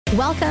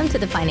Welcome to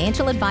the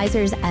Financial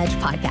Advisors Edge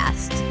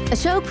podcast, a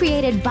show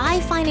created by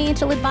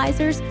financial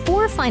advisors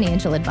for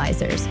financial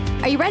advisors.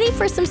 Are you ready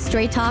for some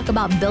straight talk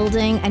about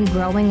building and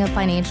growing a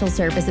financial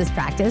services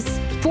practice?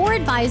 For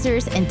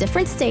advisors in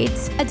different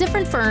states at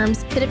different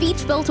firms that have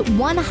each built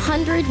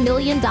 $100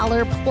 million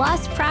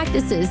plus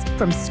practices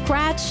from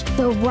scratch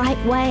the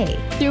right way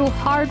through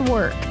hard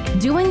work,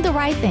 doing the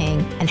right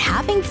thing, and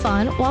having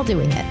fun while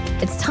doing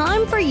it. It's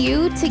time for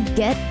you to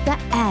get the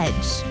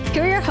edge.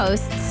 Here are your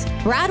hosts,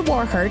 Brad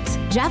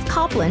Warhurt, Jeff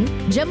Copland,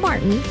 Jim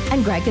Martin,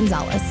 and Greg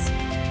Gonzalez.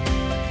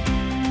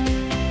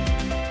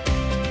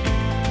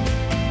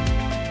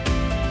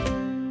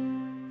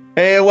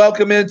 Hey,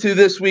 welcome into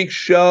this week's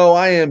show.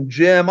 I am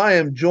Jim. I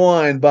am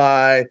joined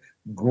by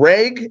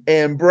Greg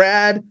and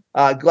Brad.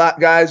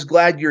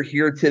 Glad you're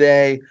here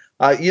today.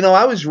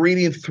 I was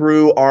reading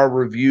through our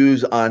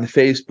reviews on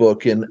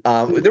Facebook, and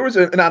there was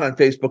not on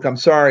Facebook. I'm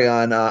sorry,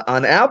 on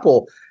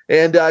Apple,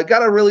 and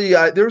got a really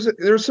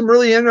there's some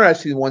really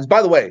interesting ones.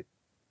 By the way,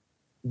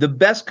 the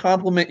best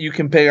compliment you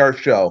can pay our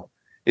show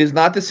is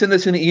not to send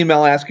us an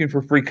email asking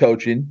for free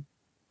coaching.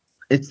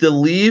 It's to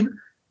leave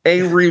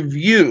a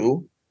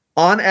review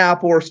on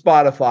Apple or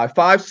Spotify,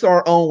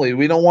 5-star only.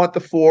 We don't want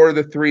the 4,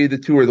 the 3, the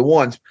 2, or the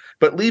 1s,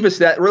 but leave us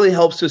that. It really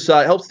helps us,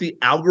 helps the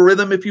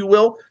algorithm, if you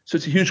will. So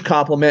it's a huge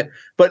compliment.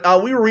 But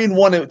we were reading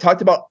one that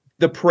talked about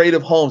the parade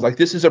of homes. Like,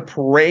 this is a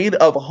parade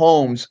of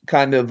homes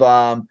kind of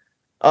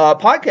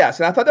podcast.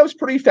 And I thought that was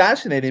pretty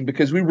fascinating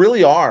because we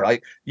really are.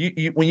 Like,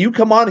 you when you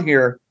come on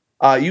here,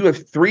 you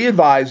have 3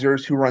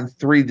 advisors who run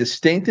 3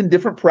 distinct and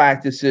different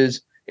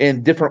practices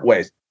in different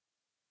ways.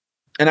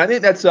 And I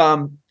think that's I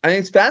think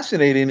it's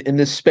fascinating in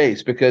this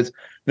space because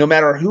no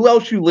matter who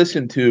else you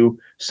listen to,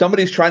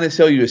 somebody's trying to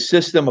sell you a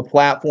system, a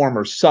platform,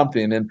 or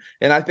something. And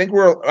I think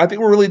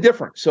we're really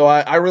different. So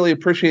I really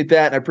appreciate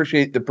that, and I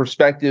appreciate the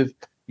perspective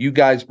you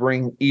guys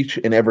bring each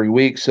and every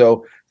week.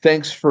 So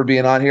thanks for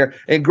being on here.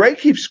 And Greg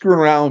keeps screwing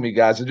around with me,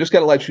 guys. I just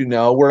got to let you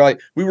know,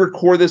 we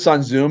record this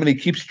on Zoom, and he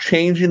keeps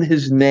changing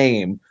his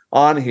name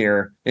on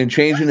here and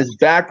changing his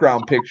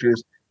background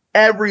pictures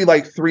every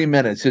 3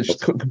 minutes.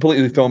 It's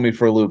completely throwing me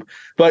for a loop.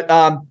 But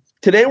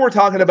today we're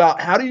talking about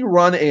how do you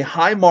run a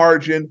high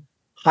margin,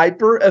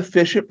 hyper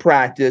efficient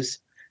practice,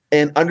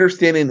 and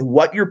understanding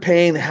what you're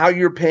paying, how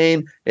you're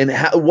paying, and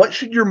what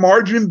should your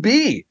margin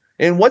be,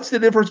 and what's the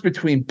difference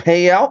between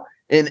payout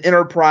and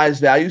enterprise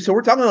value. So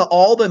we're talking about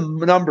all the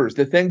numbers,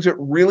 the things that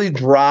really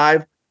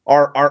drive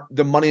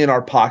the money in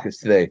our pockets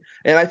today.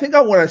 And I think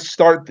I want to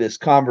start this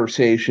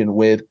conversation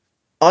with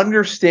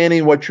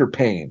understanding what you're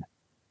paying,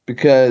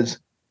 because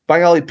by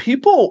golly,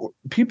 people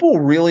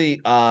really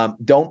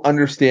don't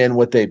understand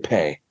what they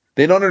pay.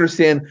 They don't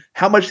understand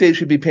how much they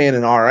should be paying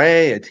an RA,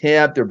 a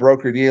TAMP, their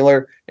broker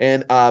dealer.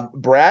 And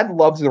Brad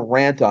loves to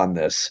rant on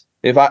this.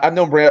 I've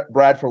known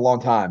Brad for a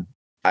long time.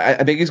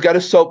 I think he's got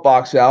his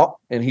soapbox out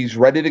and he's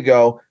ready to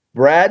go.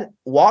 Brad,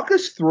 walk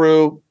us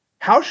through,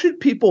 how should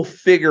people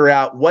figure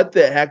out what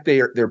the heck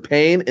they're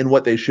paying and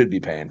what they should be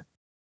paying?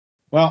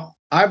 Well,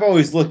 I've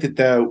always looked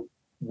at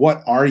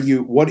what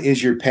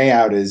is your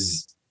payout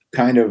is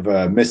kind of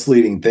a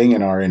misleading thing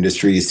in our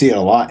industry. You see it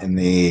a lot in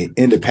the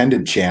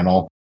independent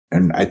channel.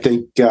 And I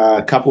think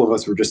a couple of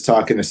us were just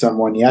talking to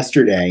someone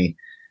yesterday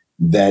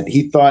that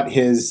he thought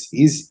he's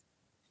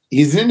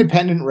an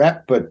independent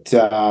rep, but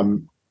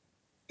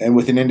and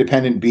with an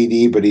independent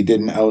BD, but he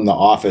didn't own the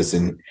office.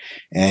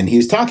 And he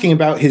was talking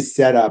about his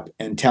setup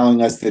and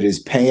telling us that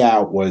his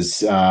payout was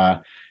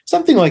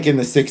something like in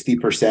the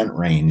 60%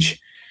 range.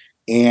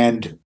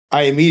 And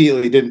I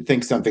immediately didn't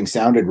think something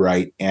sounded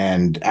right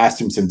and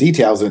asked him some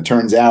details. And it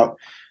turns out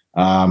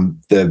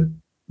the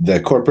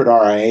corporate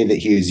RIA that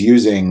he was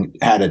using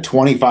had a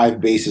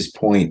 25 basis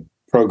point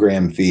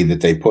program fee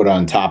that they put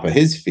on top of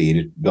his fee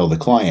to bill the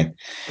client.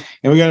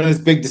 And we got this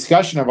big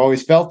discussion. I've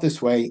always felt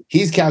this way.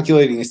 He's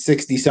calculating a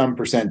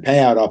 60-some%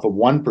 payout off of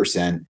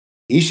 1%.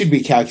 He should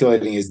be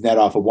calculating his net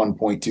off of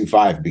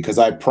 1.25, because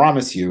I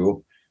promise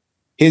you,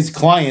 his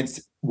clients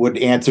would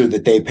answer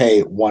that they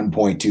pay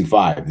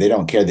 1.25. They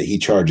don't care that he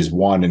charges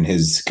 1 and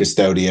his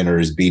custodian or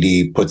his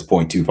BD puts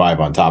 0.25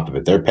 on top of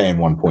it. They're paying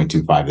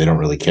 1.25. They don't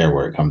really care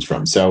where it comes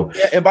from. So,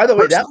 yeah, and by the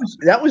way,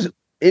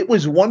 it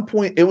was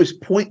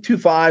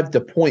 0.25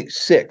 to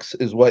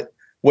 0.6 is what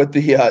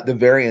the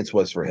variance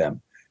was for him.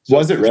 So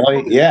was it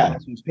really? Yeah,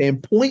 he was paying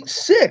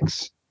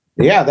 0.6.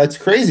 Yeah, that's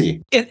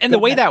crazy. And the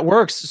way that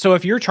works, so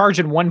if you're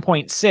charging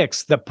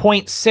 1.6, the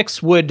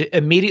 0.6 would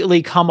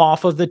immediately come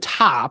off of the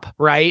top,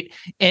 right?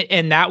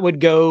 And that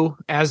would go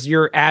as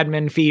your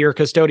admin fee or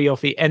custodial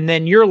fee. And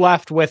then you're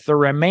left with the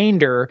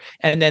remainder,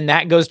 and then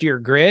that goes to your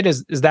grid.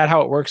 Is that how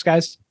it works,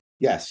 guys?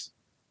 Yes.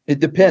 It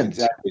depends.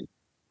 Exactly.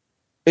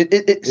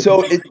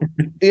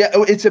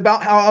 It's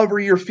about however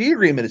your fee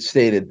agreement is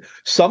stated.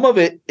 Some of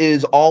it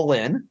is all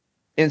in.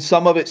 And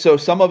some of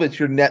it's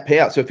your net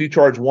payout. So if you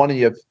charge 1 and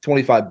you have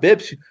 25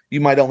 bips,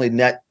 you might only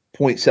net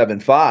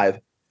 0.75.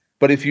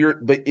 But if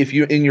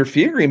you in your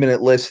fee agreement,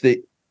 it lists that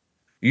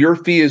your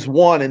fee is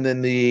 1 and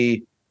then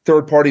the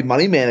third party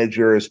money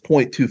manager is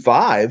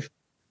 0.25,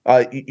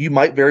 you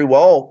might very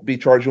well be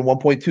charging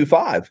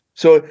 1.25.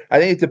 So I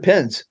think it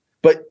depends,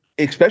 but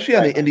especially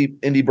on the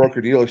indie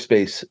broker dealer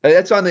space,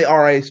 that's on the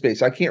RIA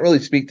space. I can't really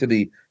speak to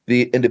the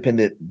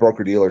independent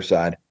broker dealer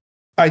side.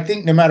 I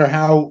think no matter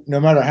how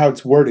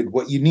it's worded,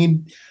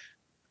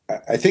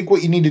 I think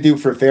what you need to do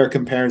for fair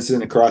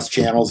comparison across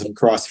channels and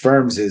across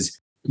firms is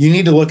you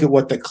need to look at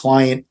what the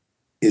client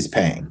is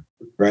paying,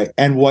 right?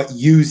 And what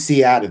you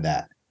see out of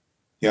that.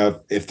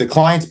 If the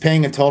client's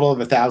paying a total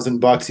of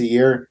 $1,000 a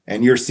year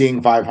and you're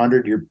seeing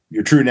 500,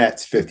 your true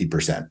net's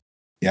 50%.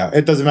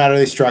 It doesn't matter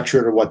they structure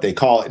it or what they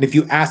call it. And if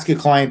you ask a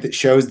client that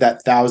shows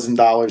that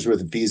 $1,000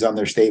 worth of fees on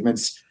their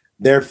statements,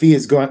 they're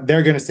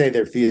going to say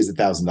their fee is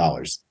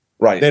 $1,000.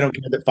 Right. They don't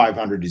care that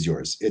 500 is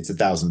yours. It's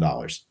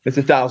 $1,000. It's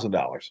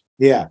 $1,000.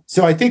 Yeah.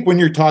 So I think when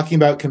you're talking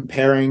about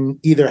comparing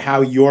either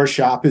how your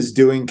shop is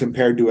doing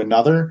compared to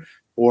another,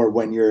 or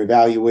when you're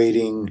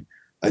evaluating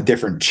a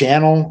different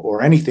channel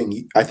or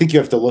anything, I think you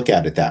have to look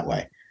at it that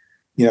way.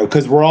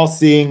 Because we're all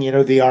seeing,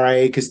 the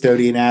RIA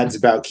custodian ads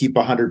about keep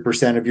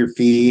 100% of your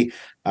fee.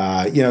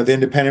 The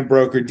independent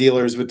broker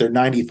dealers with their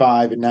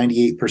 95 and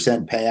 98%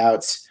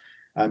 payouts.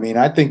 I mean,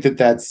 I think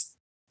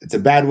it's a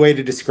bad way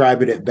to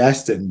describe it at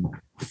best and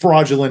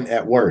fraudulent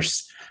at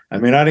worst. I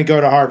mean, I didn't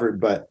go to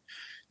Harvard, but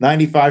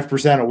 95%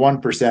 of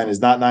 1% is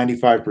not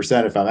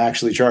 95% if I'm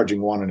actually charging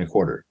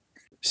 1.25.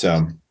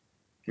 So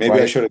maybe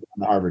I should have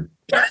gone to Harvard.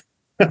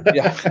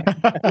 Yeah.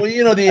 Well,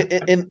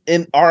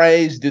 in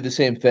RIAs do the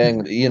same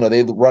thing.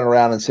 They run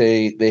around and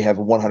say they have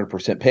 100%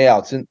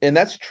 payouts. And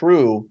that's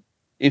true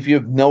if you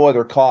have no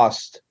other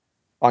cost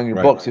on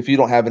your books, if you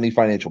don't have any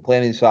financial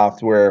planning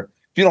software,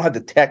 if you don't have the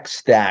tech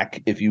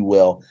stack, if you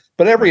will.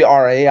 But every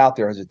RIA out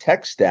there has a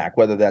tech stack,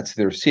 whether that's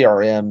their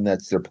CRM,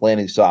 that's their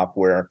planning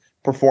software,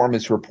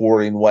 performance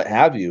reporting, what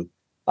have you.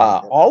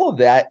 All of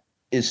that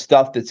is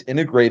stuff that's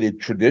integrated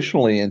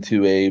traditionally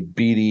into a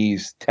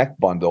BD's tech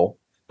bundle.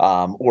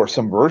 Or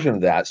some version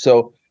of that.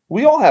 So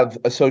we all have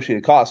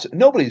associated costs.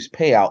 Nobody's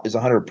payout is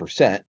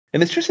 100%.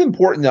 And it's just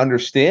important to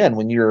understand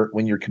when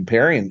you're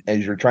comparing,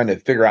 as you're trying to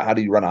figure out how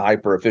do you run a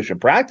hyper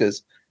efficient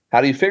practice, how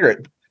do you figure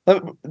it?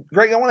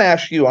 Greg, I want to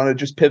ask you, I want to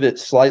just pivot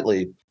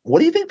slightly. What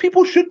do you think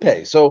people should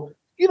pay? So,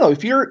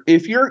 if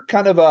you're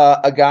kind of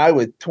a guy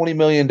with $20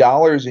 million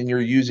and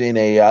you're using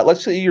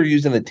let's say you're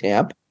using a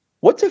TAMP,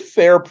 what's a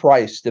fair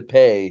price to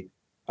pay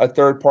a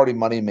third-party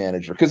money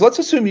manager? Because let's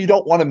assume you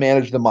don't want to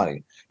manage the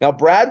money. Now,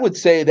 Brad would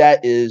say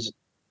that is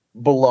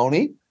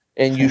baloney,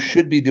 and you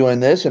should be doing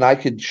this, and I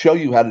could show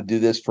you how to do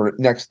this for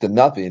next to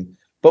nothing.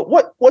 But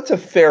what's a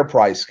fair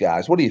price,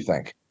 guys? What do you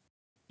think?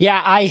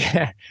 Yeah,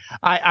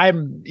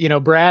 I'm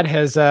Brad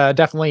has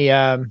definitely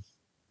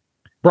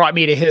brought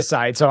me to his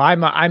side. So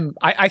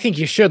I think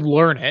you should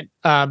learn it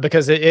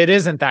because it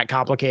isn't that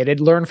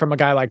complicated. Learn from a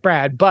guy like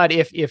Brad. But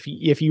if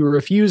you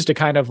refuse to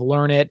kind of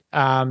learn it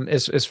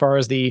as far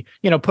as the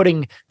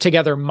putting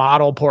together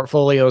model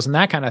portfolios and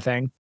that kind of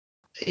thing,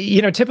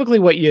 typically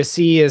what you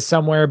see is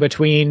somewhere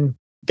between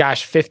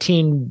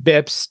 15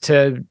 bips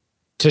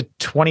to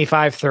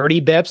 25,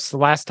 30 bips. The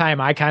last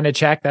time I kind of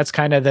checked, that's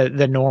kind of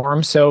the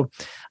norm. So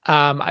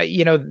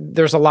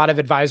there's a lot of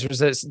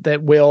advisors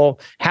that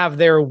will have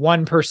their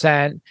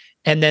 1%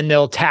 and then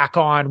they'll tack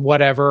on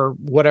whatever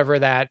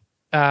that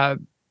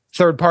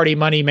third-party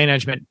money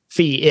management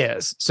fee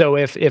is. So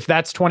if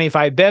that's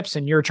 25 bips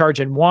and you're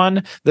charging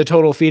 1, the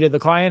total fee to the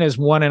client is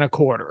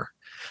 1.25.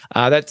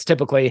 That's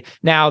typically,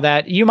 now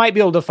that you might be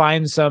able to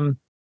find some,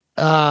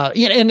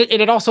 and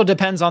it also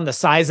depends on the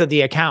size of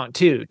the account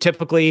too.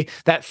 Typically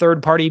that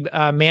third-party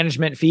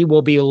management fee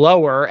will be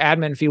lower,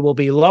 admin fee will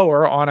be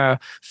lower on a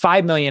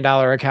 $5 million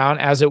account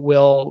as it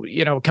will,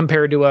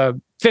 compared to a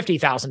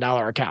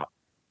 $50,000 account.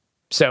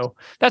 So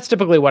that's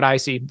typically what I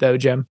see though,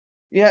 Jim.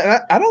 Yeah,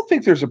 and I don't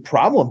think there's a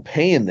problem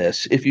paying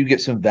this if you get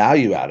some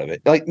value out of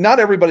it. Like, not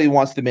everybody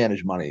wants to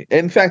manage money.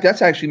 In fact,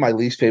 that's actually my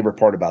least favorite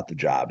part about the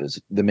job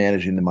is the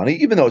managing the money,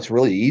 even though it's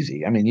really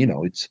easy. I mean,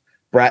 it's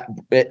Brad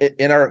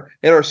in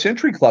our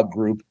Century Club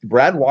group,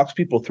 Brad walks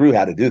people through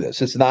how to do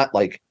this. It's not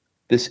like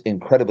this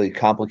incredibly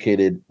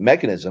complicated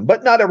mechanism,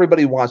 but not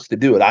everybody wants to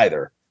do it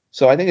either.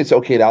 So I think it's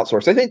okay to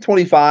outsource. I think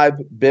 25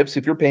 bips,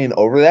 if you're paying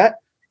over that,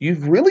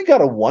 you've really got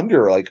to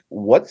wonder, like,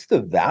 what's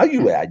the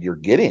value add you're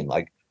getting?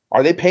 Like,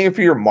 are they paying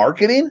for your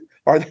marketing?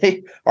 Are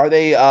they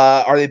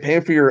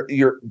paying for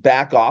your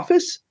back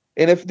office?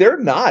 And if they're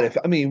not,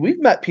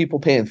 we've met people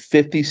paying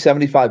 50,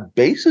 75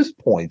 basis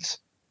points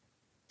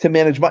to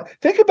manage money.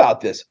 Think about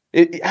this.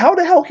 How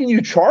the hell can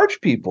you charge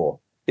people?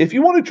 If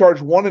you want to charge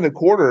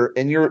 1.25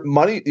 and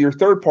your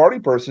third party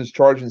person is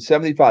charging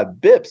 75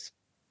 bips,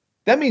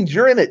 that means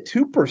you're in at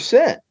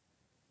 2%.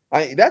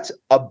 That's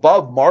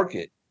above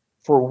market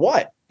for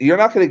what? You're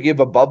not going to give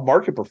above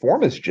market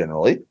performance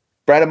generally.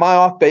 Brad, am I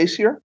off base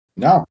here?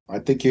 No, I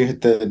think you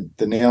hit the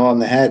nail on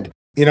the head.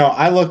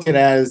 I look at it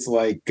as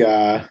like,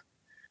 I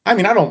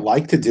don't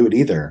like to do it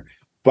either,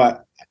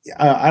 but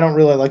I don't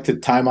really like to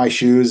tie my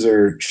shoes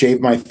or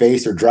shave my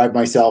face or drive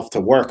myself to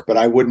work, but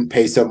I wouldn't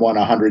pay someone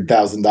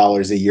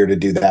 $100,000 a year to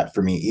do that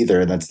for me either.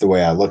 And that's the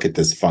way I look at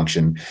this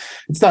function.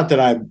 It's not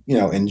that I,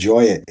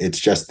 enjoy it. It's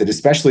just that,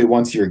 especially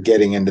once you're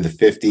getting into the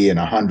 50 and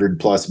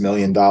 $100+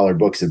 million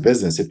books of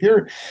business, if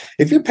you're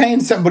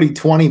paying somebody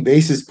 20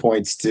 basis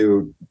points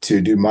to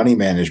do money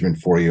management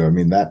for you, I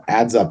mean, that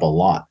adds up a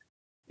lot.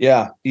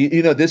 Yeah.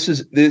 This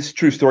is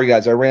true story,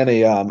 guys. I ran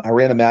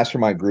a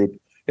mastermind group.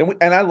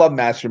 And I love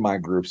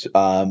mastermind groups.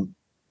 I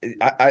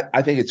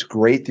think it's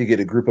great to get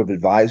a group of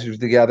advisors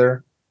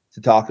together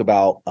to talk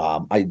about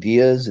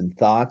ideas and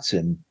thoughts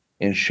and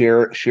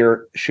share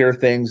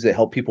things that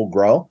help people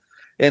grow.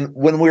 And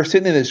when we were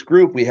sitting in this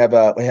group, we had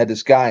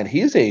this guy, and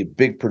he's a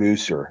big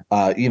producer.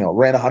 Ran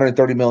a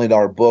 $130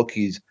 million book.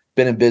 He's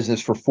been in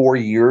business for 4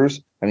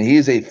 years. I mean, he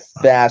is a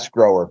fast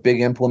grower, big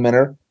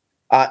implementer.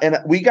 And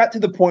we got to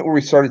the point where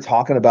we started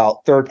talking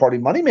about third-party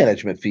money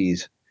management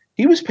fees.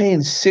 He was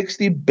paying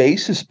 60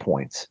 basis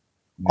points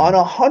on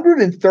a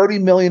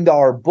 $130 million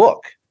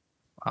book.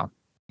 Wow.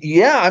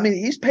 Yeah, I mean,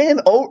 he's paying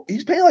like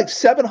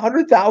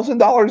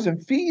 $700,000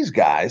 in fees,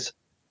 guys.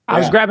 I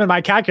was grabbing my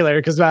calculator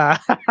because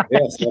that's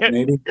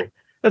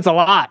a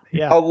lot.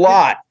 Yeah, a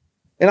lot.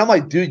 And I'm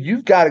like, dude,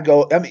 you've got to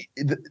go. I mean,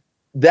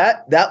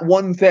 that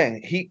one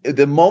thing.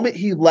 The moment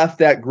he left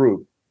that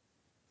group,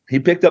 he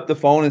picked up the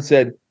phone and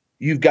said,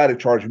 "You've got to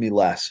charge me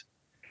less."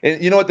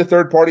 And you know what the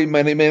third-party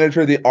money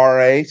manager, the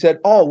RA, said?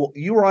 "Oh, well,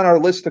 you were on our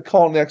list to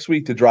call next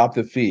week to drop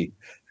the fee."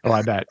 Oh,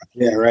 I bet.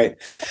 Yeah, right.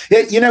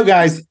 Yeah,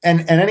 guys,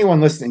 and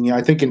anyone listening,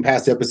 I think in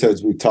past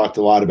episodes we've talked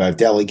a lot about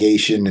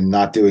delegation and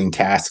not doing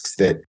tasks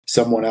that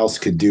someone else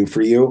could do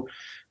for you.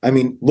 I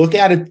mean, look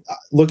at it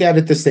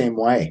the same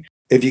way.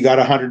 If you got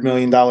a $100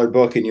 million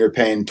book and you're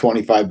paying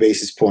 25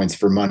 basis points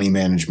for money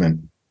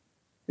management,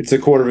 it's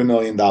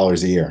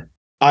 $250,000 a year.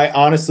 I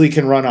honestly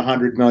can run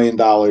 $100 million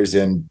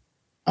in,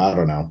 I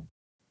don't know,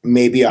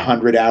 maybe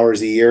 100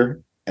 hours a year,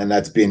 and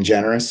that's being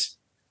generous.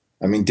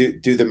 I mean, do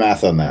the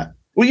math on that.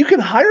 Well, you can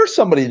hire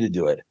somebody to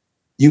do it.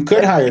 You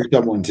could hire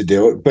someone to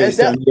do it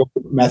based on your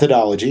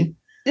methodology.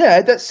 Yeah,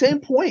 at that same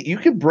point, you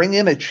could bring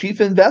in a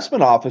chief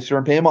investment officer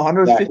and pay him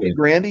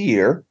 $150,000 a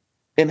year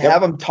and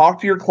have them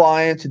talk to your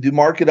clients and do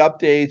market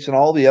updates and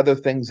all the other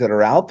things that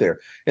are out there.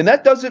 And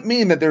that doesn't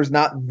mean that there's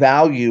not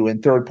value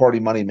in third-party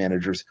money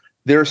managers.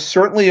 There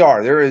certainly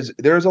are.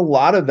 There's a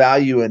lot of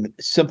value in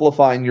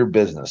simplifying your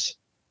business,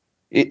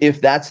 if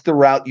that's the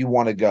route you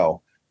want to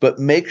go. But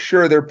make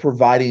sure they're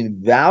providing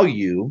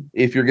value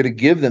if you're going to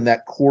give them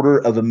that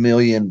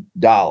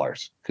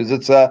 $250,000, because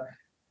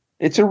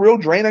it's a real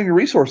drain on your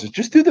resources.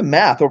 Just do the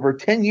math. Over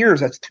 10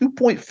 years, that's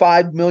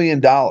 $2.5 million.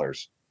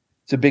 It's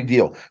a big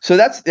deal. So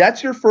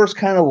that's your first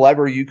kind of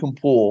lever you can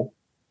pull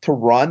to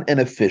run an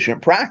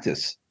efficient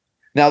practice.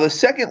 Now, the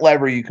second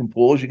lever you can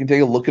pull is you can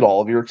take a look at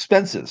all of your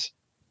expenses.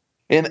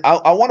 And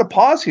I want to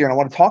pause here and I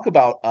want to talk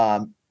about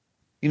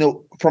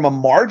from a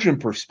margin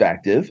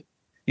perspective,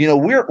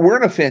 we're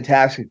in a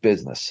fantastic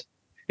business.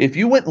 If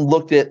you went and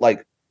looked at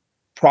like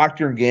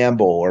Procter &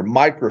 Gamble or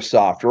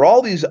Microsoft or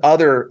all these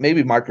other,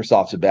 maybe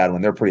Microsoft's a bad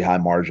one, they're a pretty high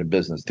margin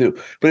business too.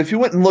 But if you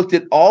went and looked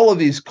at all of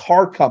these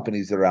car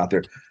companies that are out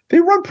there, they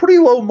run pretty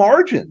low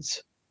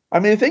margins. I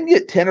mean, if they can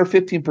get 10 or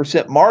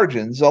 15%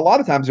 margins, a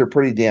lot of times they're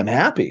pretty damn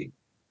happy.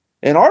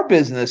 In our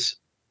business,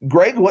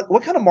 Greg,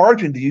 what kind of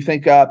margin do you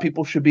think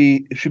people should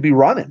be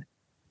running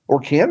or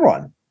can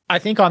run? I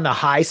think on the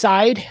high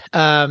side,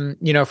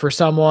 for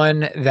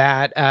someone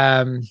that,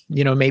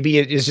 maybe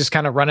it is just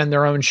kind of running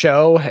their own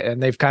show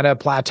and they've kind of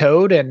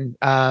plateaued. And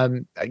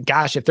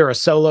if they're a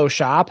solo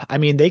shop, I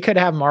mean, they could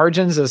have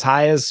margins as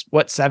high as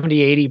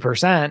 70,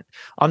 80%.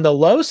 On the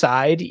low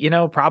side,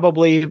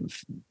 probably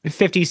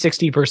 50,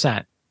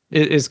 60%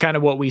 is kind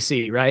of what we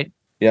see, right?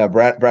 Yeah.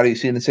 Brad, are you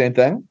seeing the same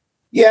thing?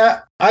 Yeah,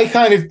 I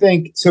kind of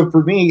think so.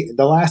 For me,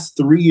 the last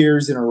 3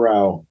 years in a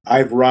row,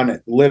 I've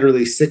run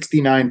literally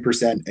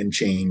 69% and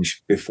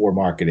change before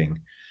marketing.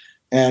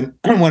 And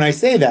when I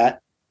say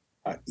that,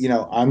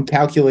 I'm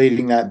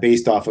calculating that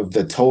based off of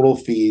the total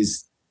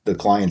fees the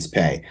clients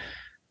pay.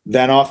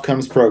 Then off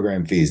comes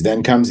program fees,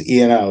 then comes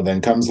E&O, then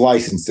comes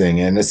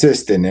licensing and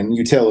assistant and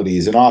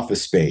utilities and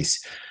office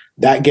space.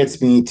 That gets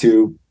me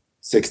to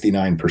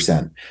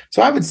 69%.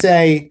 So I would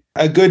say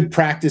a good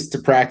practice to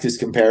practice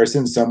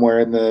comparison somewhere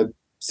in the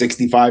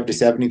 65 to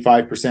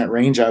 75%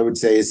 range, I would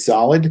say, is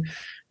solid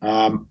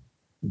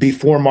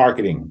before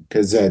marketing.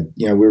 Because,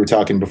 we were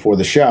talking before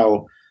the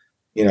show,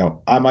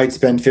 I might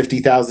spend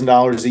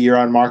 $50,000 a year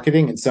on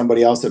marketing and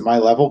somebody else at my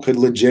level could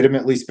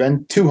legitimately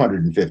spend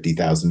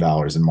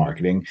 $250,000 in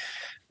marketing.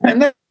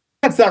 And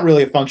that's not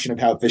really a function of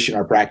how efficient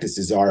our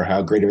practices are,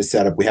 how great of a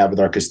setup we have with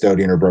our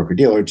custodian or broker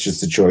dealer. It's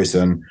just a choice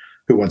on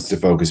who wants to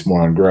focus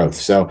more on growth.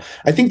 So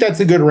I think that's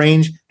a good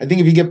range. I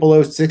think if you get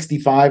below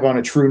 65 on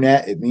a true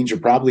net, it means you're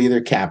probably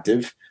either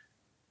captive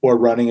or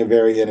running a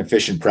very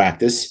inefficient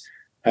practice.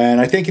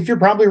 And I think if you're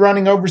probably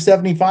running over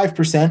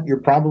 75%, you're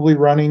probably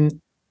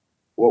running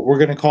what we're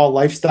going to call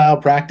lifestyle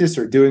practice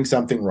or doing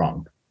something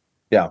wrong.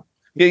 Yeah.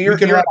 Yeah. You're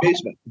in a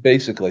basement,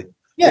 basically.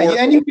 Yeah.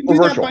 And you can do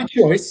that by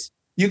choice.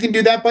 you can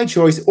do that by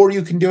choice, or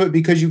you can do it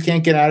because you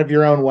can't get out of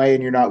your own way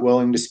and you're not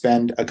willing to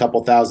spend a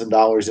couple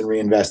 $1,000s and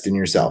reinvest in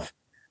yourself.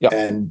 Yep.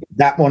 And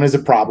that one is a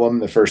problem.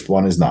 The first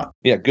one is not.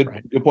 Yeah, good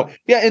point.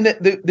 Yeah, and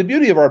the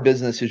beauty of our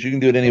business is you can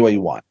do it any way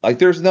you want. Like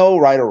there's no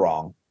right or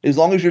wrong. As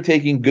long as you're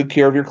taking good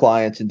care of your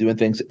clients and doing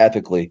things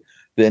ethically,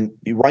 then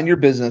you run your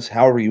business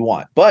however you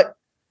want. But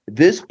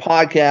this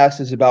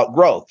podcast is about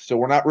growth. So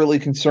we're not really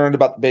concerned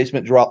about the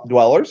basement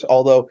dwellers.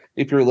 Although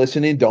if you're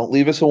listening, don't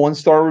leave us a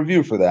 1-star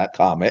review for that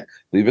comment.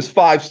 Leave us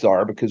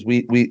 5-star because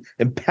we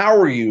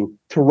empower you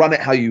to run it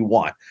how you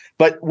want.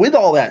 But with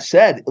all that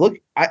said, look,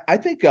 I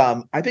think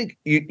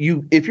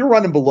you if you're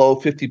running below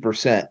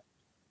 50%,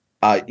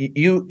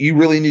 you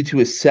really need to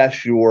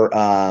assess your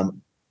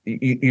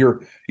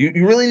you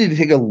really need to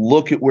take a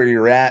look at where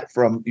you're at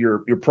from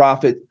your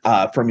profit,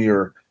 from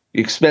your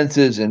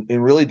expenses, and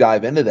really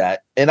dive into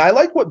that. And I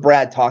like what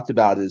Brad talked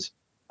about is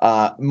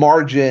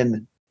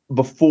margin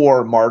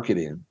before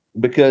marketing,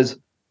 because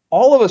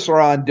all of us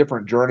are on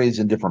different journeys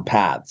and different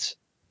paths,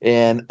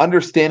 and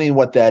understanding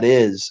what that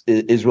is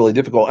really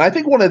difficult. And I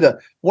think one of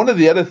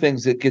the other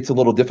things that gets a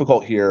little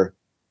difficult here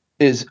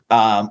is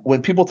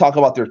when people talk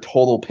about their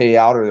total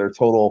payout or their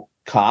total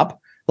comp,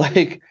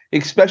 like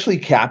especially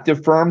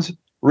captive firms,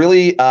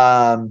 really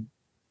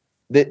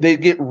they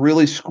get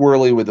really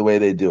squirrely with the way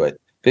they do it.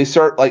 They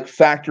start like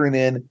factoring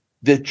in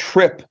the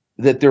trip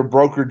that their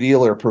broker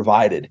dealer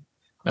provided.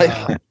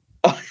 Like,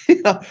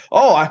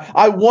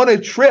 I won a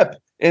trip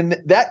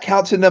and that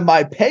counts into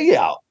my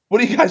payout.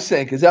 What do you guys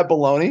think? Is that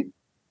baloney?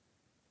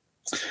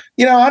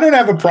 I don't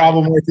have a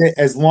problem with it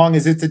as long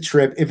as it's a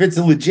trip. If it's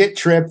a legit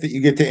trip that you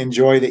get to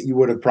enjoy that you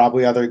would have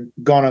probably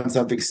gone on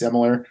something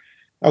similar,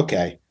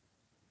 okay.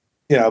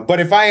 But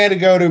if I had to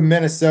go to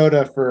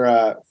Minnesota for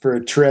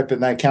a trip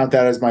and I count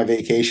that as my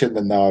vacation,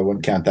 then no, I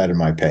wouldn't count that in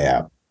my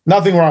payout.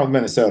 Nothing wrong with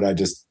Minnesota.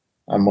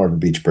 I'm more of a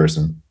beach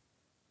person.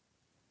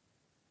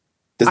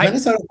 Does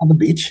Minnesota have a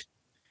beach?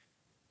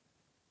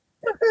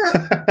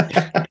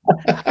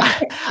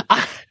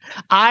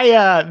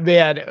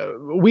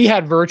 We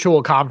had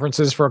virtual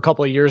conferences for a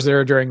couple of years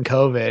there during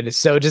COVID.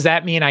 So does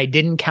that mean I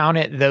didn't count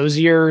it those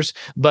years?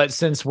 But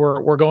since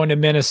we're going to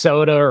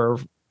Minnesota or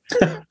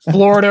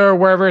Florida or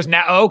wherever it's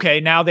now, okay,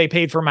 now they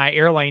paid for my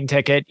airline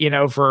ticket,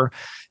 for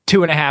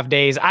 2.5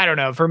 days. I don't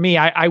know. For me,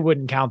 I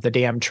wouldn't count the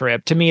damn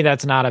trip. To me,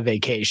 that's not a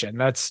vacation.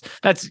 That's,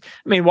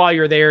 while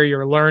you're there,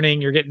 you're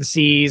learning, you're getting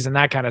C's and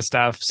that kind of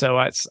stuff. So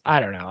I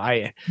don't know.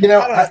 I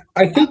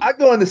think I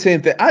go on the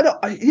same thing.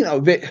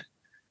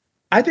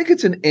 I think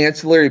it's an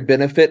ancillary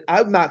benefit.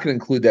 I'm not going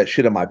to include that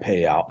shit in my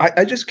payout.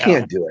 I just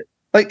can't do it.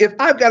 Like if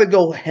I've got to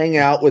go hang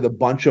out with a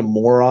bunch of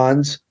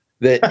morons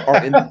that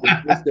are in the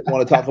business that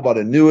want to talk about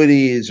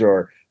annuities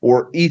or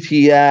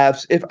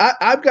ETFs. If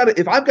I've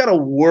got to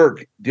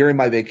work during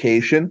my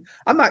vacation,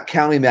 I'm not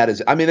counting that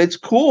as. It's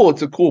cool.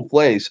 It's a cool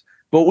place,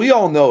 but we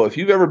all know if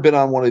you've ever been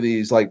on one of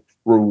these like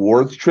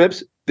rewards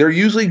trips, they're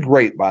usually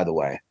great, by the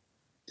way.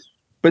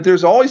 But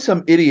there's always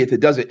some idiot that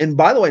does it. And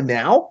by the way,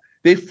 now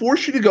they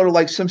force you to go to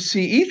like some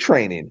CE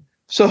training.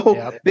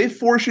 So they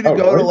force you to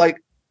go to like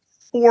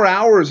 4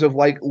 hours of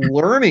like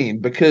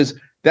learning because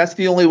that's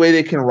the only way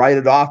they can write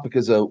it off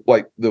because of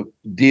like the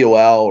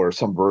DOL or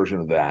some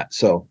version of that.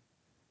 So,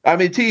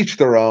 to each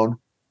their own.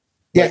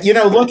 Yeah,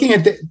 looking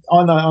at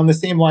on the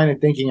same line of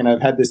thinking, and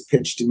I've had this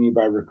pitched to me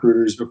by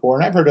recruiters before,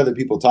 and I've heard other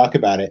people talk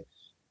about it.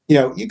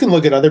 You can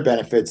look at other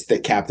benefits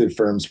that captive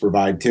firms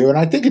provide too, and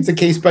I think it's a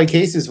case by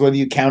case whether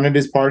you count it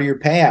as part of your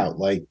payout,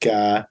 like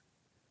to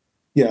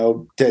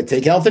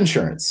take health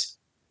insurance.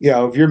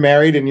 If you're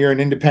married and you're an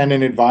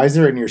independent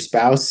advisor and your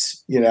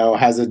spouse,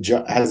 has a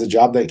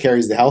job that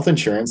carries the health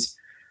insurance,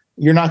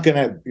 you're not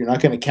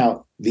gonna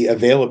count the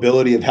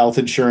availability of health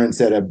insurance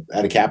at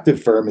a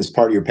captive firm as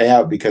part of your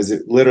payout because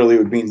it literally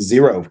would mean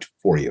zero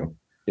for you.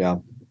 Yeah.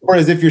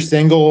 Whereas if you're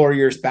single or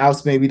your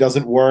spouse maybe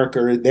doesn't work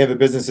or they have a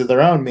business of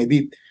their own,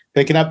 maybe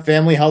picking up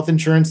family health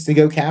insurance to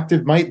go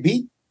captive might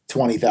be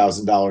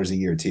 $20,000 a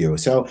year to you.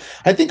 So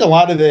I think a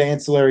lot of the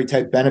ancillary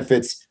type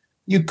benefits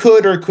you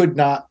could or could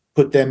not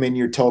put them in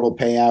your total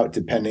payout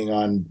depending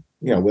on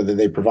whether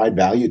they provide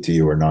value to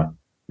you or not.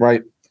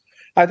 Right.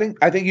 I think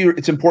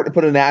it's important to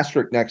put an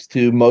asterisk next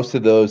to most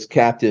of those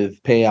captive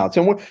payouts.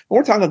 And when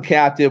we're talking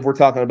captive, we're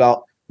talking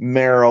about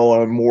Merrill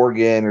or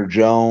Morgan or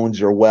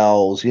Jones or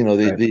Wells.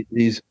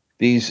 These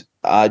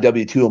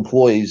W-2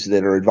 employees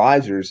that are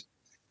advisors.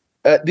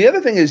 The other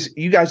thing is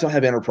you guys don't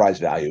have enterprise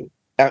value.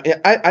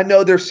 I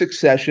know there's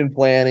succession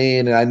planning,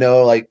 and I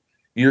know like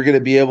you're going to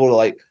be able to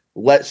like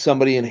let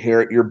somebody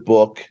inherit your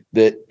book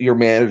that your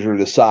manager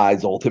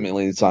decides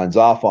ultimately and signs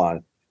off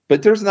on.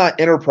 But there's not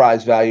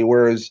enterprise value.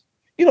 Whereas,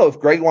 if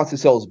Greg wants to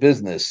sell his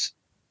business,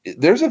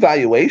 there's a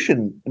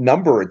valuation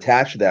number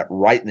attached to that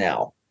right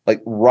now, like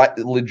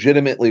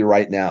legitimately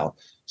right now.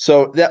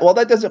 So that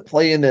doesn't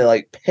play into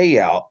like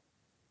payout,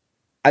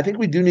 I think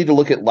we do need to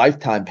look at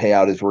lifetime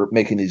payout as we're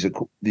making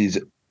these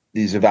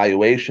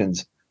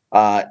evaluations.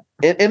 And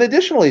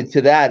additionally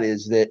to that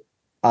is that,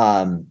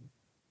 and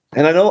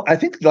I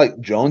think like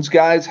Jones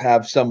guys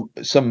have some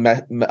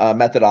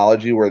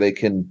methodology where they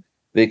can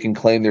they can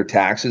claim their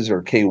taxes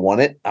or K1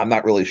 it. I'm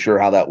not really sure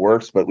how that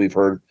works, but we've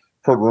heard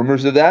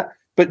rumors of that.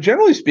 But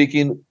generally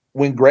speaking,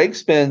 when Greg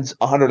spends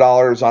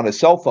 $100 on his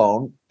cell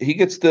phone, he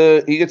gets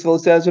to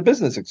list it as a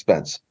business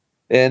expense.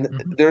 And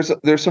there's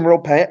some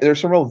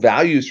real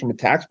values from a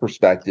tax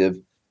perspective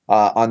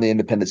on the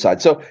independent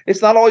side. So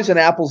it's not always an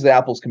apples to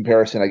apples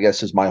comparison, I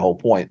guess, is my whole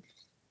point.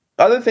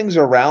 Other things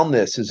around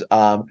this is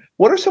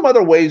what are some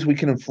other ways we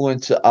can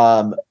influence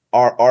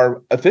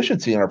our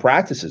efficiency in our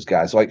practices,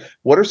 guys? Like,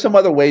 what are some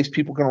other ways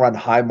people can run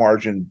high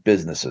margin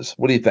businesses?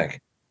 What do you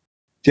think?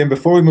 Jim,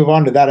 before we move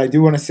on to that, I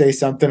do want to say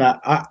something.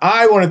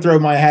 I want to throw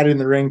my hat in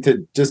the ring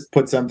to just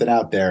put something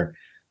out there.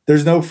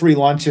 There's no free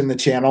lunch in the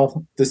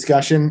channel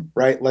discussion,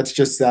 right? Let's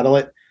just settle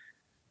it.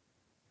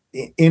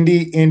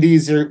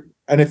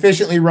 An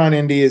efficiently run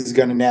Indy is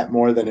going to net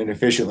more than an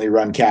efficiently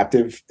run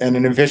captive, and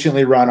an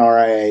efficiently run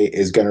RIA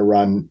is going to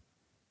run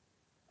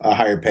a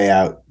higher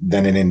payout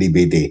than an Indy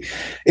BD.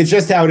 It's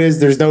just how it is.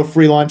 There's no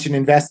free lunch in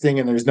investing,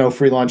 and there's no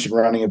free lunch in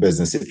running a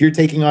business. If you're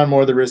taking on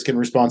more of the risk and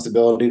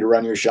responsibility to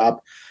run your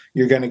shop,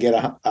 you're going to get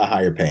a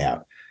higher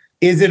payout.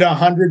 Is it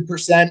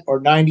 100%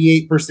 or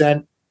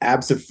 98%?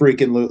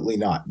 Abso-freaking-lutely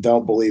not.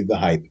 Don't believe the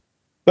hype.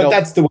 But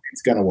that's the way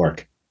it's going to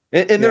work.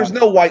 And there's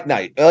no white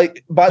knight.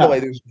 Like, by the way,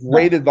 there's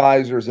great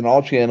advisors in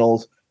all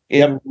channels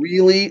and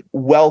really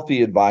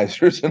wealthy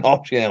advisors in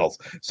all channels.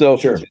 So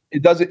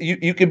it doesn't.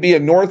 You can be a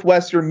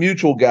Northwestern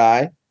Mutual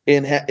guy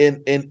and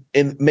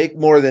make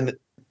more than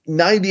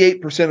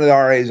 98% of the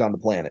RAs on the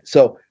planet.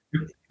 So,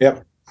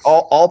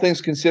 all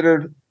things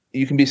considered,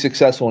 you can be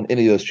successful in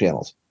any of those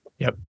channels.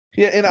 Yep.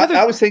 Yeah, and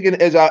I was thinking,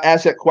 as I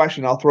asked that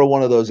question, I'll throw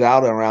one of those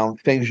out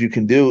around things you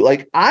can do.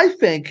 Like, I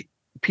think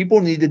people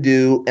need to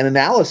do an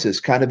analysis,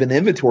 kind of an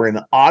inventory,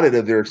 an audit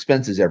of their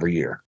expenses every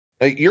year.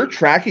 Like, you're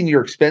tracking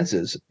your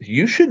expenses.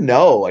 You should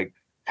know, like,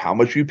 how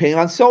much you paying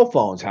on cell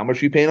phones, how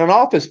much you paying on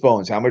office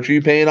phones, how much are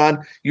you paying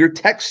on your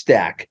tech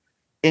stack,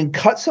 and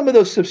cut some of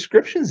those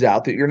subscriptions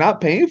out that you're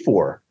not paying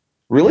for.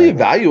 Really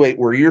evaluate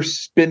where you're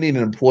spending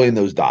and employing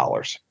those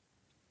dollars.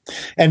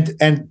 And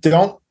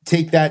don't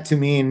take that to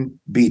mean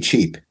be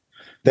cheap.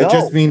 That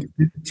just means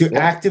to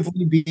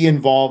actively be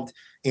involved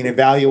in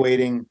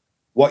evaluating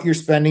what you're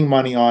spending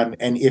money on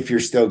and if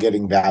you're still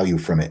getting value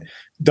from it.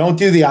 Don't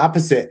do the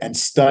opposite and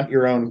stunt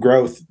your own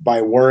growth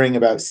by worrying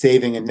about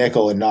saving a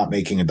nickel and not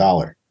making a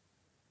dollar.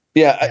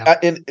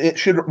 And it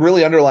should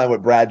really underline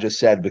what Brad just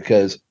said,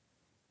 because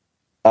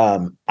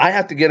I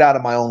have to get out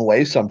of my own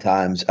way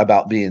sometimes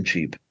about being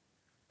cheap.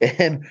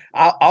 And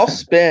I'll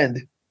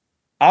spend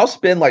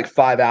like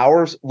 5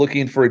 hours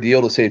looking for a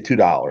deal to save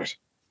 $2,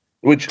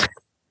 which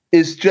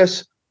is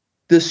just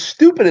the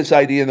stupidest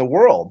idea in the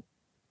world.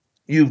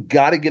 You've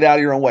got to get out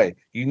of your own way.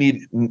 You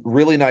need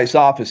really nice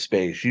office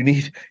space. You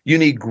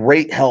need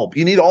great help.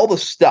 You need all the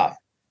stuff.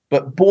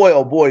 But boy,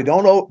 oh boy,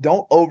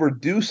 don't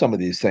overdo some of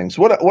these things.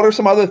 What are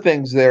some other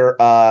things there,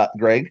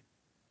 Greg?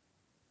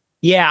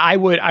 Yeah, I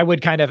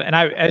would kind of, and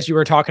as you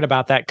were talking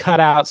about that, cut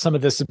out some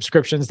of the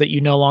subscriptions that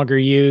you no longer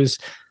use.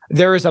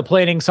 There is a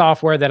planning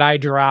software that I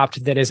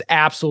dropped that is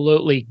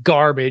absolutely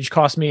garbage.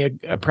 Cost me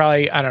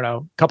probably, I don't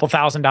know, a couple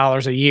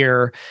 $1,000s a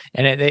year,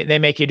 and they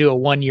make you do a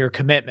 1-year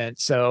commitment.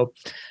 So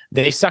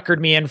they suckered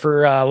me in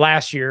for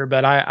last year,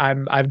 but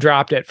I've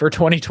dropped it for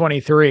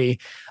 2023.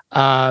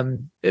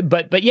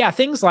 But yeah,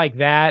 things like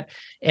that,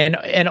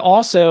 and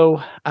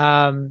also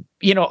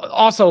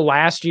also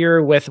last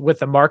year with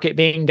the market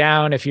being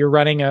down, if you're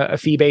running a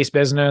fee-based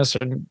business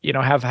and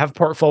have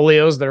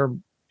portfolios that are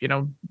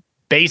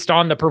based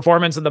on the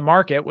performance of the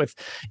market with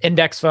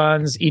index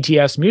funds,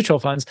 ETFs, mutual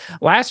funds.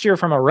 Last year,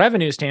 from a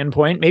revenue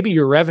standpoint, maybe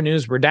your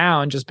revenues were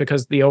down just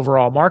because the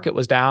overall market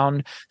was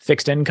down,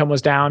 fixed income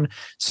was down.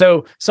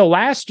 So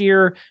last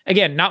year,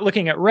 again, not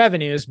looking at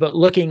revenues, but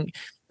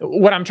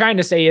what I'm trying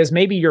to say is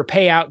maybe your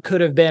payout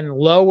could have been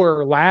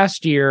lower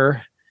last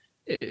year.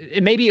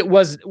 Maybe it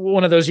was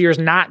one of those years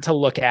not to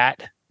look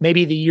at.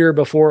 Maybe the year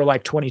before,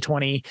 like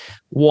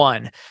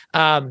 2021.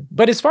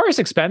 But as far as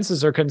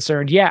expenses are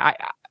concerned,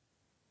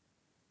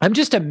 I'm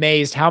just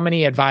amazed how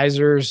many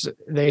advisors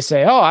they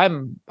say, "Oh,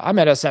 I'm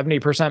at a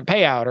 70%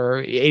 payout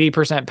or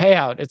 80%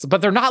 payout."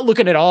 But they're not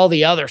looking at all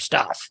the other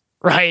stuff,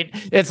 right?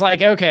 It's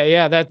like, okay,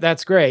 yeah,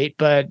 that's great,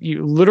 but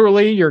you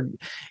literally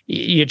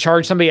you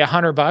charge somebody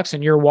 $100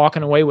 and you're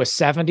walking away with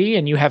 70,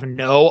 and you have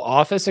no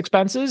office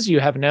expenses, you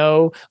have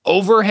no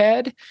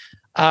overhead.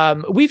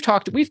 We've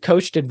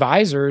coached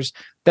advisors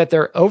that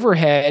their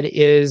overhead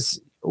is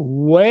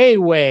way,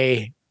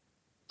 way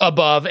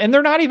above, and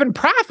they're not even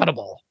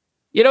profitable.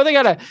 They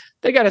got a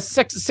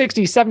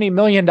 $60-70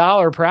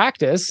 million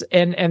practice,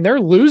 and they're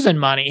losing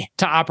money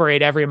to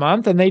operate every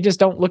month, and they just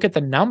don't look at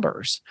the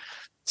numbers.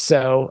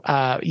 So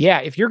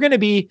if you're going to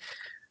be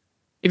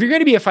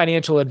a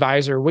financial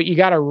advisor, what you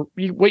got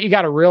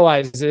to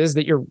realize is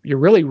that you're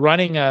really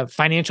running a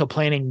financial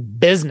planning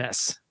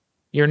business.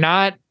 You're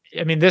not.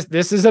 I mean,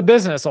 this is a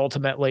business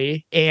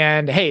ultimately,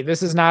 and hey,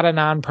 this is not a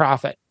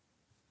nonprofit.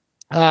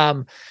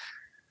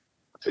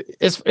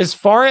 As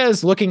far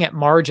as looking at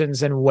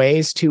margins and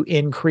ways to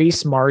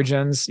increase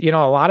margins, a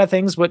lot of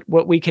things,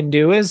 what we can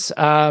do is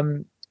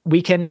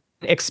we can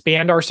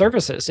expand our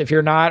services. If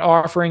you're not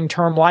offering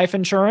term life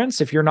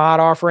insurance, if you're not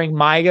offering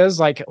MYGAs,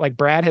 like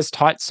Brad has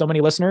taught so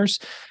many listeners,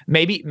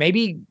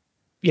 maybe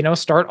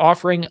start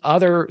offering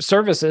other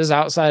services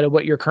outside of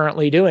what you're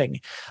currently doing.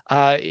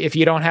 If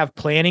you don't have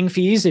planning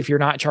fees, if you're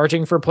not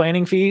charging for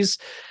planning fees,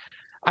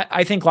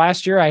 I think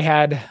last year I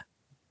had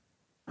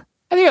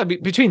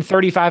between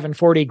 35 and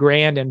 40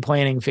 grand in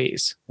planning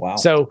fees. Wow.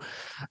 So,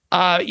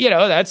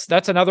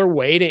 that's another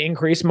way to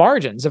increase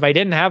margins. If I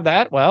didn't have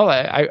that, well,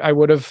 I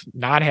would have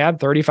not had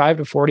 35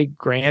 to 40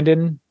 grand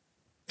in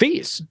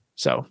fees.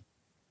 So.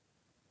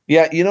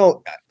 Yeah.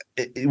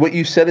 What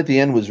you said at the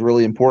end was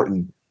really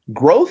important.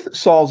 Growth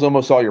solves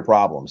almost all your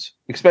problems,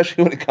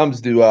 especially when it comes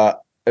to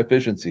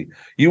efficiency.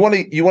 You want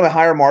a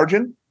higher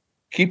margin,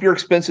 keep your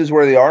expenses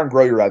where they are and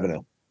grow your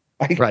revenue.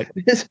 Right.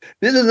 This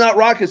is not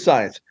rocket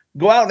science.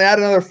 Go out and add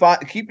another 5.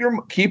 Keep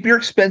your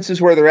expenses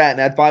where they're at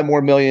and add 5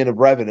 more million of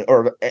revenue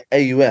or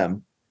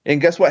AUM. And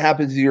guess what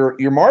happens to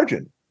your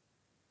margin?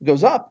 It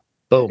goes up.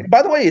 Boom.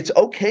 By the way, it's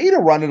okay to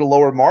run at a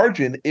lower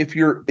margin if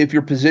you're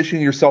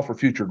positioning yourself for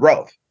future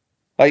growth.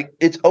 Like,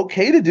 it's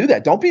okay to do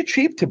that. Don't be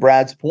cheap, to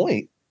Brad's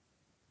point.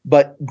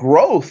 But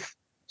growth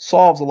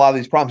solves a lot of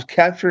these problems.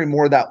 Capturing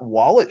more of that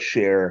wallet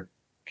share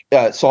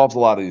solves a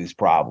lot of these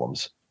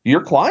problems.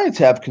 Your clients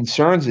have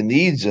concerns and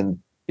needs, and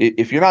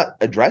if you're not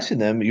addressing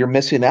them, you're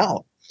missing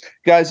out.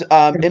 Guys,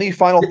 any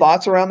final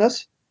thoughts around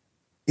this?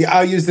 Yeah,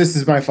 I'll use this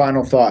as my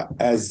final thought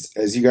as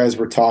you guys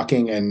were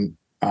talking. And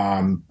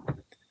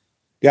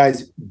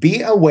guys,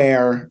 be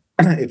aware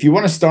if you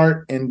want to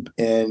start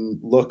and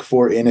look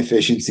for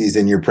inefficiencies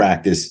in your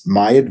practice.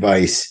 My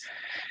advice: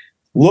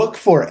 look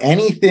for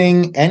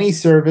anything, any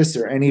service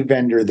or any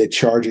vendor that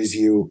charges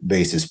you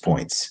basis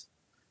points.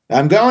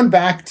 I'm going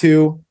back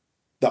to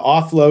the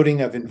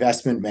offloading of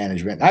investment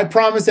management. I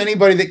promise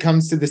anybody that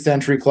comes to the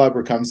Century Club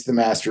or comes to the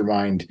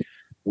mastermind,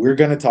 we're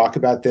going to talk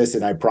about this.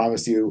 And I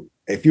promise you,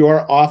 if you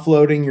are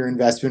offloading your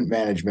investment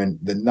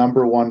management, the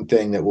number one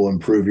thing that will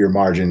improve your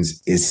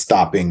margins is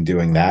stopping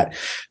doing that.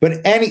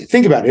 But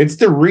think about it. It's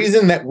the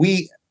reason that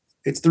we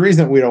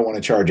don't want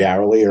to charge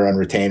hourly or on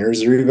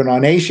retainers or even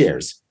on A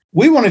shares.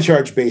 We want to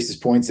charge basis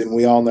points, and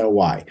we all know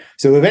why.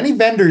 So if any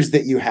vendors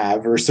that you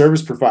have or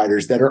service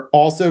providers that are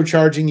also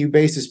charging you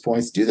basis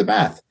points, do the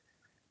math.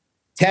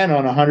 10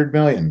 on 100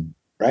 million,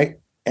 right?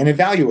 And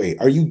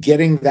evaluate, are you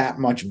getting that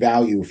much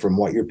value from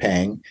what you're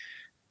paying?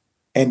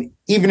 And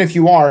even if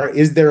you are,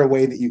 is there a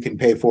way that you can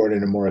pay for it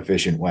in a more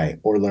efficient way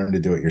or learn to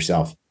do it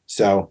yourself?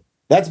 So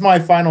that's my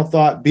final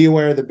thought. Be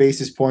aware of the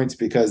basis points,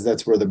 because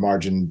that's where the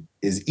margin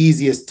is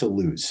easiest to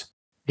lose.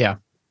 Yeah.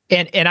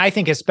 And I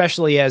think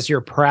especially as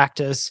your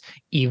practice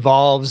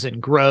evolves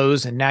and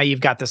grows, and now you've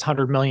got this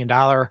 $100 million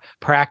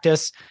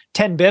practice,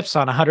 10 bips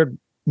on $100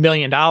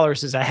 million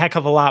is a heck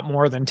of a lot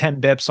more than 10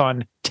 bips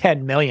on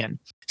 10 million.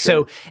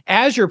 Sure. So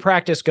as your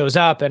practice goes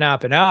up and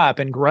up and up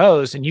and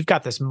grows, and you've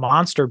got this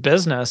monster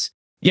business,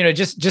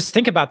 just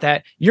think about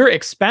that. Your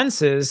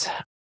expenses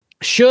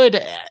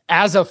should,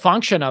 as a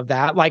function of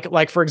that,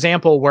 like for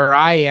example, where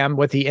I am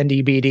with the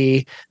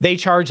NDBD, they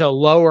charge a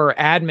lower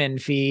admin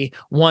fee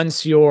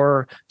once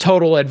your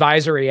total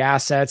advisory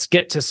assets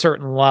get to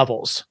certain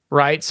levels,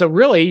 right? So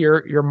really,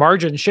 your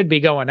margin should be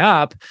going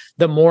up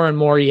the more and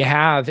more you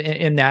have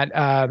in that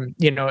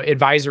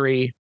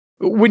advisory.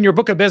 When your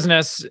book of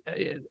business,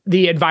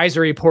 the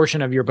advisory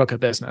portion of your book of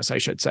business, I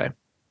should say.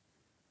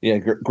 Yeah,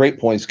 great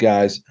points,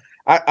 guys.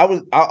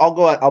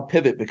 I'll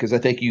pivot, because I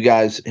think you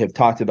guys have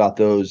talked about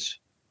those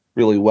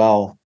really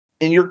well.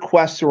 In your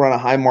quest to run a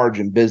high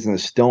margin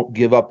business, don't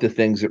give up the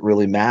things that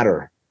really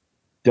matter.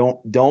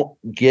 Don't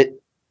get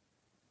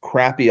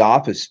crappy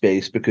office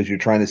space because you're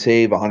trying to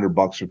save $100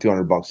 or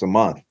 $200 a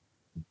month.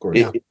 Of course.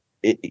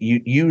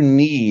 You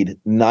need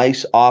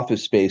nice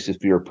office space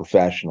if you're a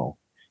professional.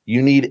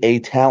 You need a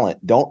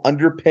talent. Don't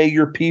underpay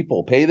your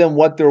people. Pay them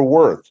what they're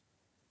worth.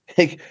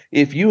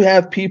 If you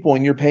have people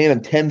and you're paying them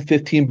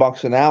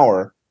 $10-15 an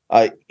hour,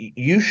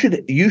 you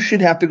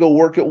should have to go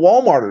work at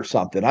Walmart or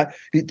something.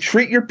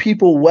 Treat your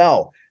people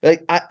well.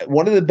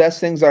 One of the best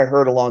things I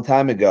heard a long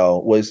time ago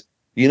was,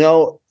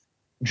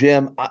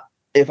 Jim,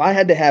 if I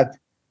had to have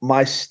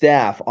my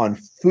staff on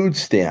food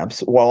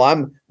stamps while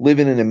I'm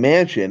living in a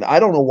mansion, I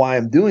don't know why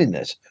I'm doing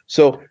this.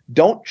 So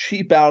don't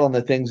cheap out on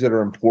the things that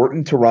are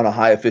important to run a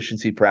high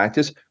efficiency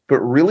practice, but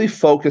really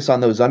focus on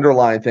those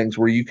underlying things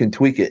where you can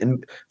tweak it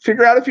and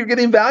figure out if you're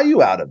getting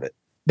value out of it.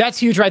 That's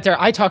huge right there.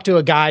 I talked to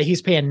a guy,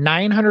 he's paying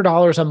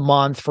 $900 a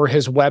month for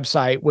his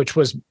website, which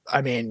was,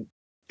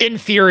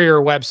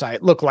 inferior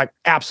website, looked like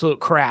absolute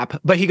crap.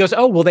 But he goes,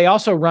 oh, well, they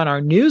also run our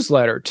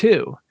newsletter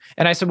too.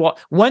 And I said, well,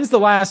 when's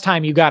the last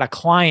time you got a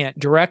client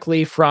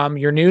directly from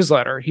your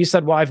newsletter? He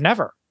said, well, I've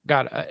never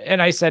got it.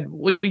 And I said,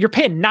 well, you're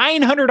paying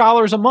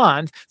 $900 a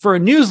month for a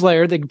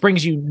newsletter that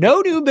brings you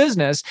no new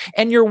business.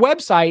 And your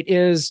website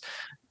is,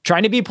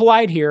 trying to be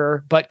polite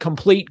here, but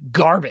complete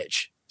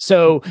garbage.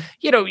 So,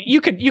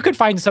 you could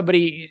find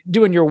somebody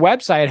doing your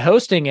website,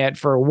 hosting it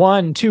for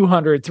 $100,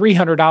 $200,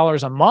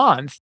 $300 a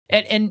month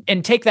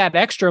and take that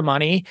extra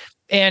money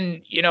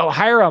and,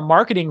 hire a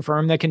marketing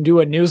firm that can do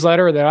a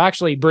newsletter that'll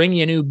actually bring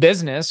you new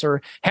business,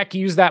 or heck,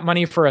 use that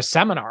money for a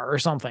seminar or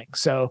something.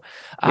 So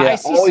I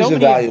see always so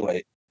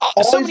evaluate.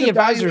 so many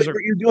advisors what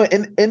you're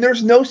doing. And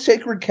there's no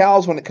sacred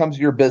cows when it comes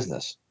to your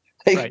business.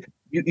 Like, right.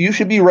 you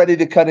should be ready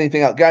to cut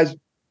anything out. Guys,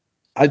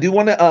 I do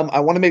want to I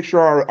want to make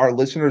sure our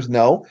listeners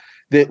know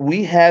that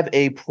we have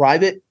a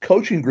private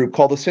coaching group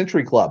called the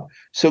Century Club.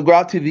 So go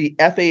out to the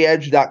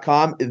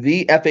FAEdge.com,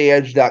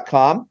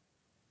 thefaedge.com.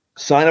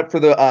 Sign up for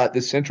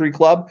the Century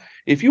Club.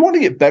 If you want to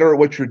get better at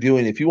what you're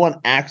doing, if you want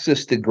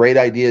access to great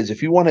ideas,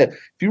 if you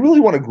really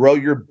want to grow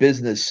your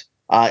business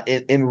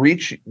and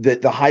reach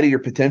the height of your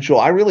potential,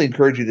 I really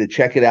encourage you to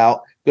check it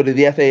out. Go to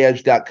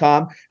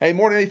thefaedge.com. Hey,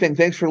 more than anything,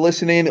 thanks for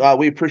listening.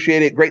 We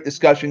appreciate it. Great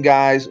discussion,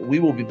 guys. We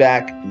will be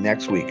back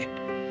next week.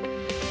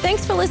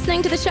 Thanks for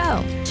listening to the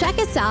show. Check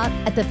us out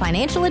at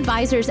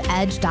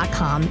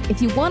thefinancialadvisorsedge.com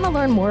if you want to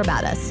learn more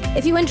about us.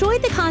 If you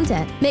enjoyed the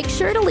content, make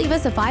sure to leave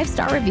us a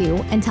 5-star review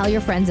and tell your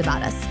friends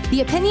about us.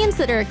 The opinions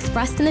that are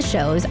expressed in the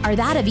shows are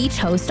that of each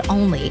host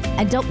only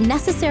and don't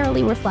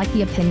necessarily reflect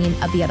the opinion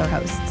of the other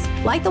hosts.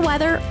 Like the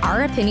weather,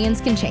 our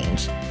opinions can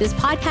change. This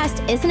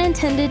podcast isn't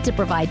intended to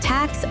provide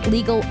tax,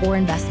 legal, or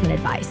investment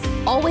advice.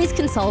 Always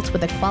consult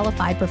with a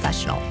qualified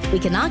professional. We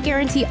cannot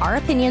guarantee our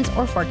opinions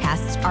or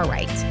forecasts are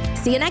right.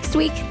 See you next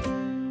week.